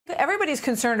Everybody's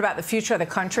concerned about the future of the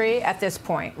country at this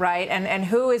point, right? And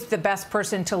who is the best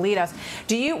person to lead us?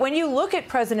 When you look at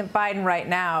President Biden right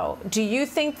now, do you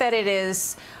think that it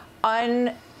is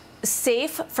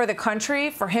unsafe for the country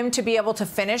for him to be able to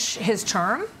finish his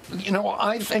term? You know,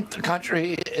 I think the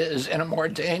country is in a more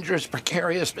dangerous,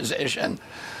 precarious position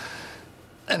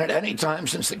than at any time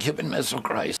since the Cuban Missile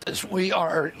Crisis. We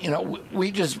are, you know,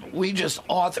 we just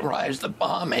authorized the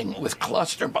bombing with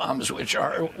cluster bombs, which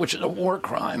is a war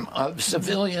crime, of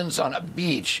civilians on a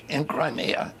beach in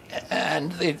Crimea,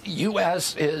 and the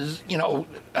U.S. is, you know,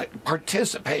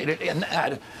 participated in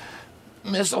that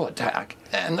missile attack,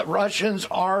 and the Russians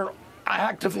are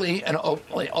actively and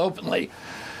openly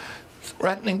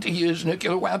threatening to use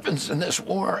nuclear weapons in this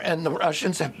war, and the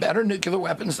Russians have better nuclear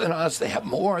weapons than us. They have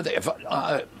more. They have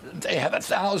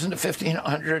 1,000 to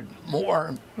 1,500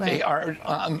 more. Right.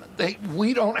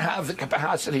 We don't have the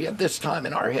capacity at this time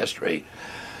in our history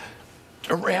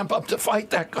to ramp up to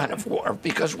fight that kind of war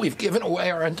because we've given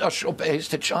away our industrial base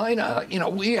to China. You know,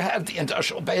 we had the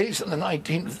industrial base in the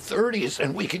 1930s,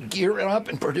 and we could gear it up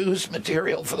and produce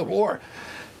material for the war.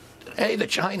 Hey, the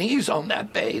Chinese own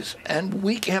that base, and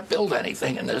we can't build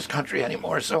anything in this country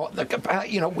anymore. So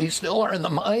we still are in the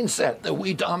mindset that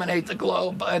we dominate the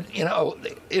globe, but you know,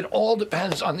 it all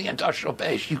depends on the industrial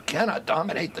base. You cannot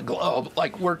dominate the globe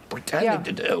like we're pretending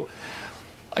to do,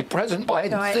 like President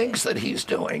Biden thinks that he's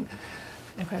doing.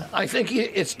 Okay. I think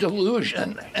it's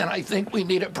delusion, and I think we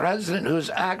need a president who's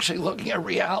actually looking at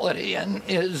reality and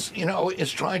is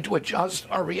trying to adjust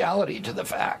our reality to the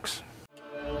facts.